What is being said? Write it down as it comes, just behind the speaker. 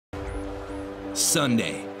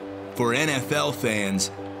Sunday. For NFL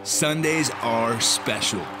fans, Sundays are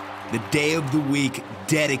special. The day of the week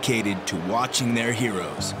dedicated to watching their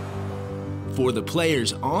heroes. For the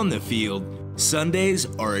players on the field, Sundays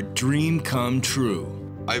are a dream come true.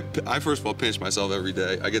 I first of all pinch myself every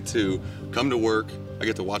day. I get to come to work, I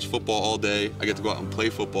get to watch football all day, I get to go out and play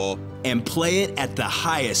football. And play it at the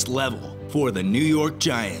highest level for the New York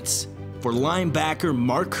Giants. For linebacker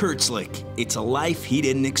Mark Hertzlich, it's a life he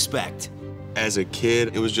didn't expect. As a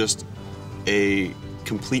kid, it was just a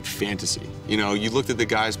complete fantasy. You know, you looked at the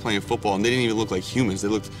guys playing football and they didn't even look like humans, they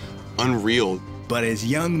looked unreal. But as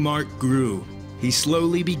young Mark grew, he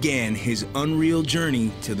slowly began his unreal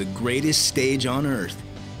journey to the greatest stage on earth.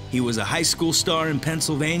 He was a high school star in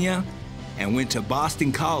Pennsylvania and went to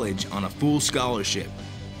Boston College on a full scholarship.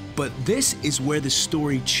 But this is where the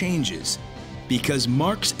story changes, because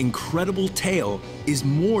Mark's incredible tale is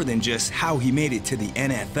more than just how he made it to the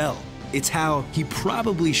NFL. It's how he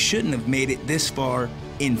probably shouldn't have made it this far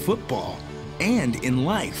in football and in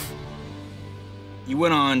life. You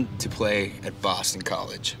went on to play at Boston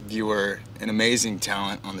College. You were an amazing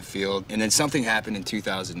talent on the field, and then something happened in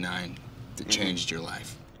 2009 that changed your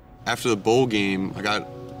life. After the bowl game, I got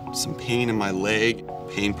some pain in my leg.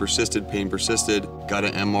 Pain persisted, got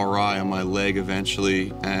an MRI on my leg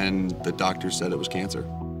eventually, and the doctor said it was cancer.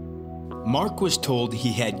 Mark was told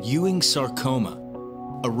he had Ewing sarcoma,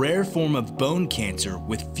 a rare form of bone cancer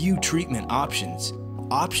with few treatment options.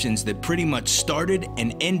 Options that pretty much started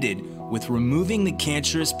and ended with removing the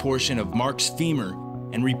cancerous portion of Mark's femur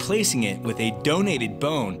and replacing it with a donated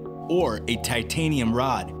bone or a titanium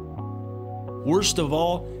rod. Worst of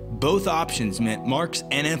all, both options meant Mark's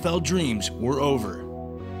NFL dreams were over.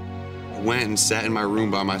 I went and sat in my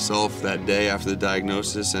room by myself that day after the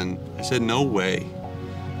diagnosis, and I said, no way.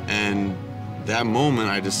 And that moment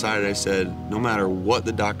I decided, I said, no matter what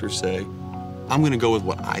the doctors say, I'm gonna go with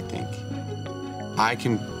what I think. I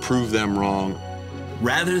can prove them wrong.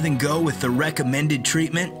 Rather than go with the recommended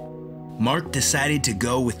treatment, Mark decided to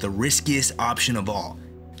go with the riskiest option of all,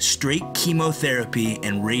 straight chemotherapy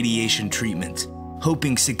and radiation treatment,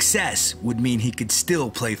 hoping success would mean he could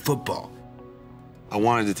still play football. I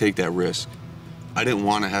wanted to take that risk. I didn't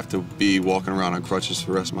want to have to be walking around on crutches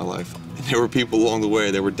for the rest of my life. And there were people along the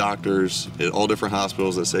way, there were doctors at all different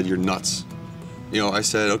hospitals that said, you're nuts. You know, I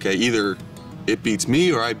said, okay, either it beats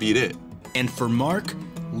me or I beat it. And for Mark,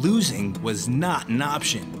 losing was not an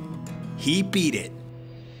option. He beat it.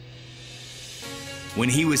 When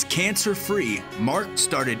he was cancer-free, Mark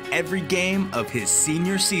started every game of his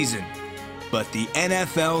senior season. But the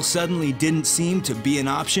NFL suddenly didn't seem to be an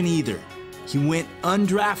option either. He went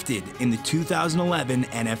undrafted in the 2011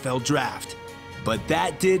 NFL Draft. But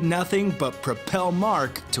that did nothing but propel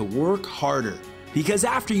Mark to work harder. Because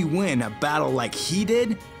after you win a battle like he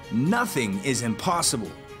did, nothing is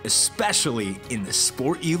impossible, especially in the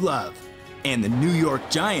sport you love. And the New York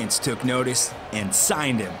Giants took notice and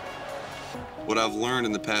signed him. What I've learned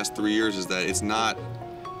in the past 3 years is that it's not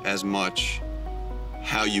as much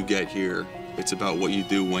how you get here, it's about what you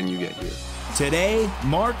do when you get here. Today,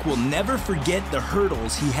 Mark will never forget the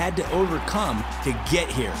hurdles he had to overcome to get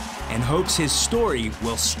here and hopes his story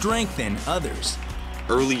will strengthen others.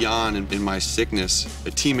 Early on in my sickness,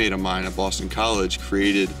 a teammate of mine at Boston College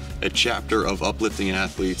created a chapter of uplifting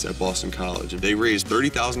athletes at Boston College. They raised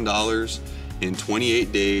 $30,000 in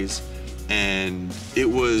 28 days, and it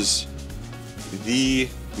was the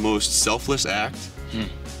most selfless act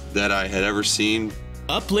that I had ever seen.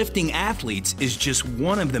 Uplifting Athletes is just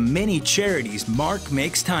one of the many charities Mark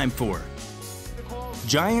makes time for.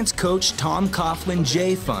 Giants coach Tom Coughlin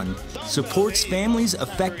J Fund supports families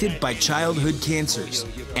affected by childhood cancers,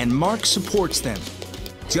 and Mark supports them.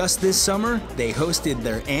 Just this summer, they hosted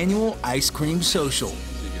their annual ice cream social.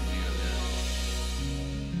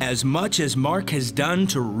 As much as Mark has done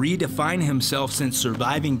to redefine himself since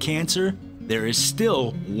surviving cancer, there is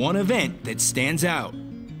still one event that stands out.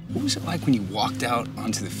 What was it like when you walked out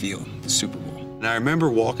onto the field, the Super Bowl? And I remember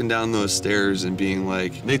walking down those stairs and being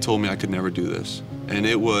like, they told me I could never do this. And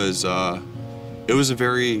it was a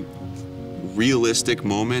very realistic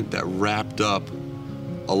moment that wrapped up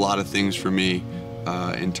a lot of things for me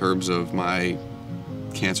in terms of my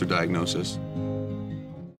cancer diagnosis.